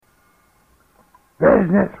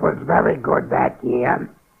Business was very good that year.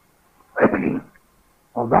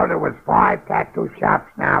 Although there was 5 tattoo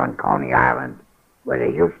shops now in Coney Island, where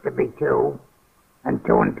there used to be 2, and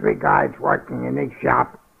 2 and 3 guys working in each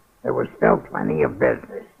shop, there was still plenty of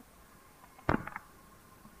business.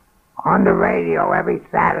 On the radio every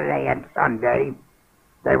Saturday and Sunday,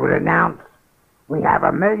 they would announce, "We have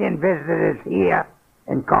 1 million visitors here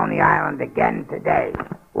in Coney Island again today."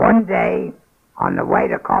 One day, on the way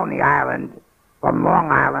to Coney Island from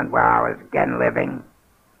Long Island, where I was again living,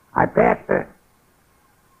 I passed the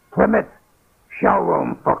Plymouth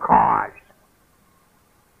showroom for cars.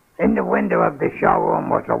 In the window of the showroom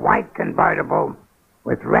was a white convertible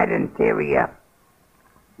with red interior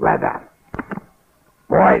leather.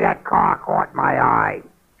 Boy, that car caught my eye.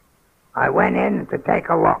 I went in to take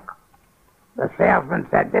a look. The salesman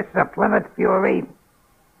said, "This is a Plymouth Fury,"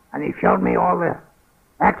 and he showed me all the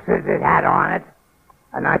extras it had on it.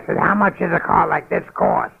 And I said, "How much does a car like this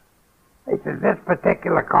cost?" He says, "This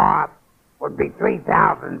particular car would be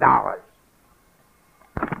 $3,000.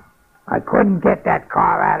 I couldn't get that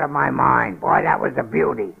car out of my mind. Boy, that was a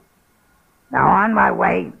beauty. Now, on my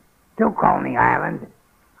way to Coney Island,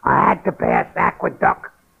 I had to pass Aqueduct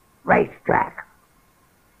Racetrack.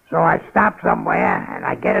 So I stopped somewhere, and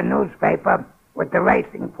I get a newspaper with the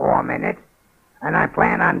racing form in it, and I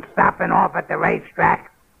plan on stopping off at the racetrack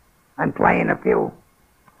and playing a few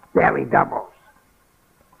daily doubles.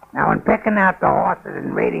 Now, in picking out the horses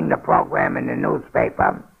and reading the program in the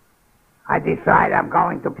newspaper, I decide I'm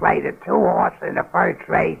going to play the 2 horse in the first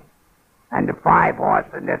race and the 5 horse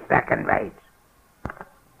in the second race.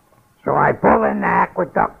 So I pull in the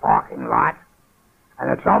Aqueduct parking lot,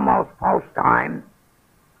 and it's almost post time.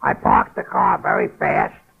 I park the car very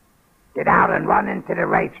fast, get out and run into the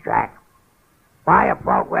racetrack. Buy a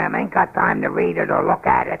program, ain't got time to read it or look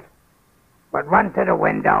at it, but run to the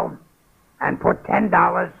window and put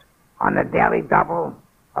 $10 on the daily double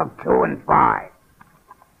of 2 and 5.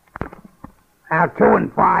 Now, 2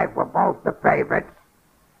 and 5 were both the favorites,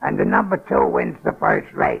 and the number 2 wins the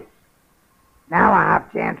first race. Now I have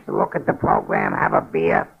a chance to look at the program, have a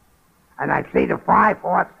beer, and I see the 5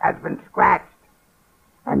 horse has been scratched,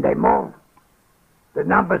 and they moved the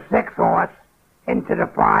number 6 horse into the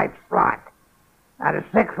 5 slot. Now, the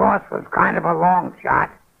 6 horse was kind of a long shot,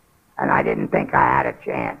 and I didn't think I had a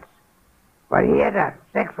chance. But here, the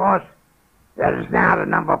 6 horse, that is now the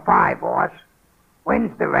number 5 horse,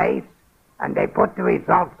 wins the race, and they put the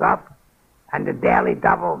results up, and the daily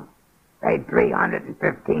double paid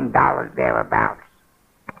 $315 thereabouts.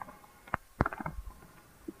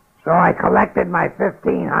 So I collected my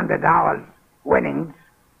 $1,500 winnings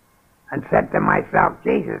and said to myself,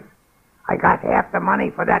 "Jesus, I got half the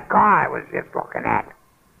money for that car I was just looking at.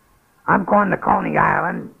 I'm going to Coney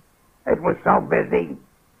Island. It was so busy.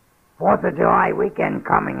 4th of July weekend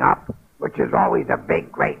coming up, which is always a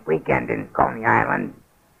big, great weekend in Coney Island.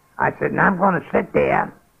 I said, and I'm going to sit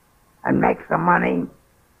there and make some money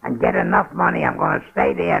and get enough money. I'm going to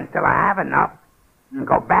stay there until I have enough and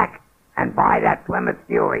go back and buy that Plymouth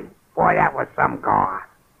Fury." Boy, that was some car.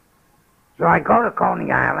 So I go to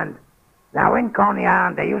Coney Island. Now, in Coney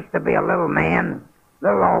Island, there used to be a little man,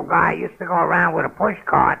 little old guy, used to go around with a push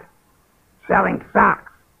cart selling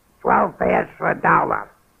socks, 12 pairs for $1.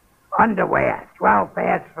 Underwear, 12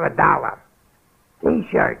 pairs for $1.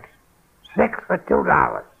 T-shirts, 6 for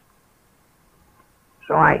 $2.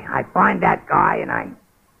 So I find that guy, and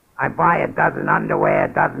I buy a dozen underwear, a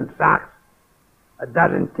dozen socks, a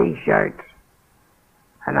dozen T-shirts,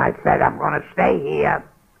 and I said, I'm going to stay here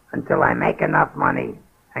until I make enough money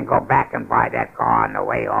and go back and buy that car on the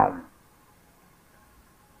way home.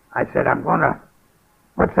 I said, I'm going to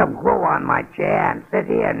put some glue on my chair and sit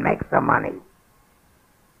here and make some money.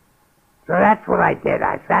 So that's what I did.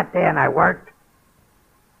 I sat there and I worked.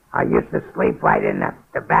 I used to sleep right in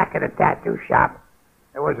the back of the tattoo shop.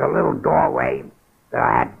 There was a little doorway that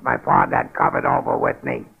I had, my father had covered over with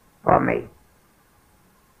me, for me.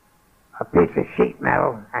 A piece of sheet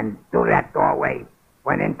metal, and through that doorway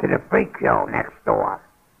went into the freak show next door.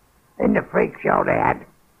 In the freak show, they had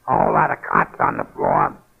a whole lot of cots on the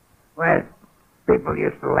floor where people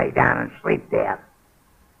used to lay down and sleep there.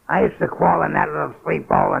 I used to crawl in that little sleep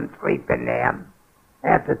hole and sleep in there.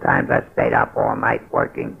 Half the times I stayed up all night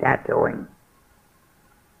working, tattooing.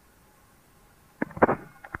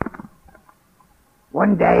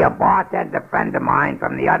 One day, a bartender friend of mine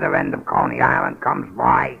from the other end of Coney Island comes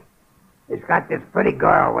by. He's got this pretty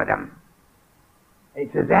girl with him. He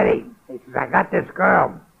says, Eddie, he says, I got this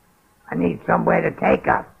girl. I need somewhere to take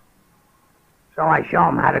her. So I show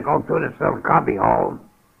him how to go through this little cubby hole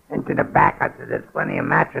into the back. I said, there's plenty of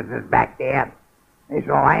mattresses back there He said,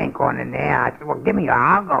 oh, I ain't going in there. I said, well, give me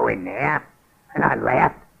I'll go in there. And I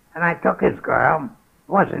laughed, and I took his girl.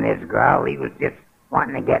 It wasn't his girl. He was just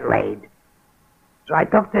wanting to get laid. So I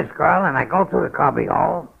took this girl, and I go through the cubby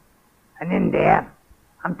hole, and in there,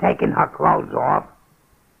 I'm taking her clothes off,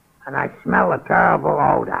 and I smell a terrible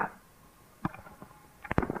odor.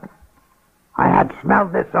 I had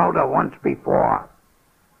smelled this odor once before.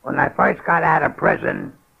 When I first got out of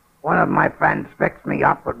prison, one of my friends fixed me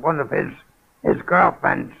up with one of his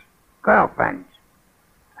girlfriends,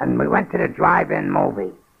 and we went to the drive-in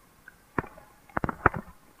movie.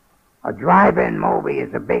 A drive-in movie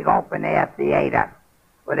is a big open-air theater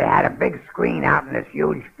where they had a big screen out in this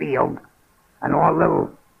huge field and all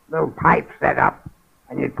little pipes set up,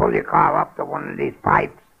 and you'd pull your car up to one of these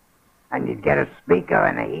pipes, and you'd get a speaker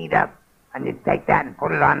and a heater, and you'd take that and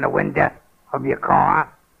put it on the window of your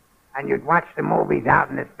car, and you'd watch the movies out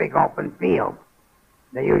in this big open field.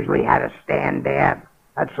 They usually had a stand there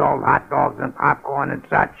that sold hot dogs and popcorn and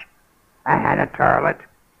such. I had a toilet.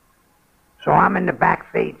 So I'm in the back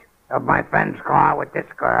seat of my friend's car with this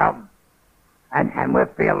girl, and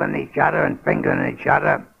we're feeling each other and fingering each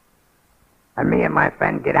other. And me and my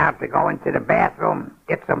friend get out to go into the bathroom,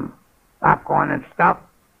 get some popcorn and stuff.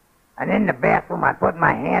 And in the bathroom, I put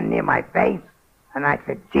my hand near my face, and I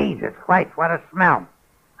said, Jesus Christ, what a smell.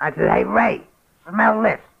 I said, hey, Ray, smell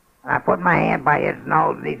this. And I put my hand by his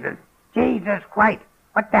nose, and he says, Jesus Christ,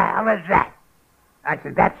 what the hell is that? I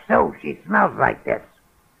said, that's Sue. She smells like this.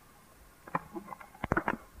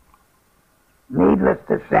 Needless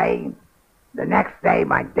to say, the next day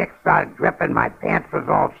my dick started dripping, my pants was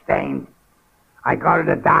all stained. I go to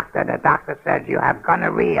the doctor. The doctor says, you have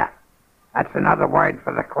gonorrhea. That's another word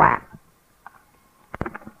for the clap.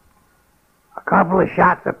 A couple of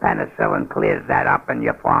shots of penicillin clears that up and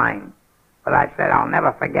you're fine. But I said, I'll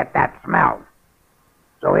never forget that smell.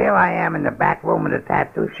 So here I am in the back room of the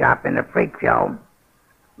tattoo shop in the freak show,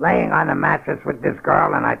 laying on a mattress with this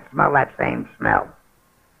girl, and I smell that same smell.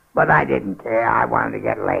 But I didn't care. I wanted to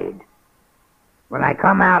get laid. When I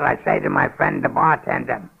come out, I say to my friend, the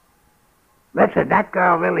bartender, listen, that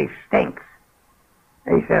girl really stinks.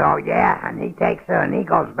 He said, oh, yeah, and he takes her and he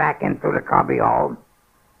goes back in through the cubby hole,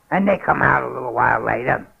 and they come out a little while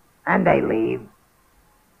later, and they leave.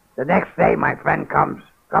 The next day, my friend comes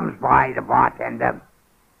by, the bartender,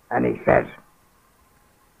 and he says,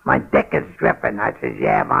 my dick is dripping. I says,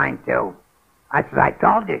 yeah, mine too. I says, I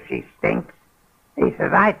told you she stinks. He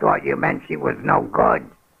says, I thought you meant she was no good.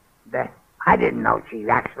 I didn't know she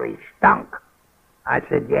actually stunk. I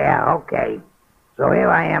said, yeah, okay. So here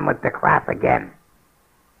I am with the crap again.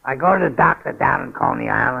 I go to the doctor down in Coney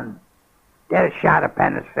Island, get a shot of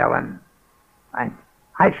penicillin.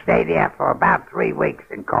 I stayed there for about 3 weeks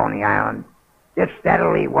in Coney Island, just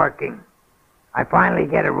steadily working. I finally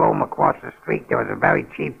get a room across the street. There was a very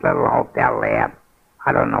cheap little hotel there.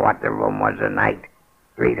 I don't know what the room was a night,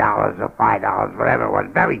 $3 or $5, whatever it was,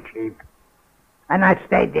 very cheap. And I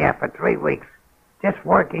stayed there for 3 weeks, just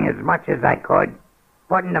working as much as I could,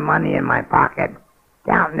 putting the money in my pocket,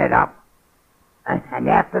 counting it up. And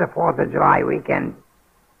after the 4th of July weekend,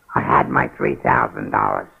 I had my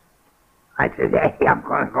 $3,000. I said, hey, I'm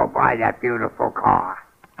going to go buy that beautiful car.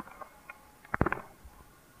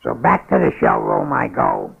 So back to the showroom I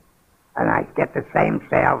go, and I get the same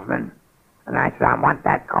salesman, and I said, I want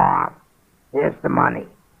that car. Here's the money.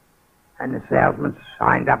 And the salesman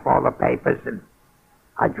signed up all the papers, and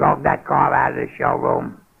I drove that car out of the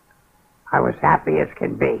showroom. I was happy as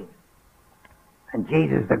can be. And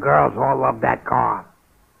Jesus, the girls all loved that car.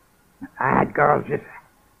 I had girls just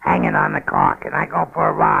hanging on the car. Can I go for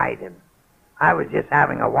a ride? And I was just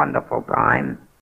having a wonderful time.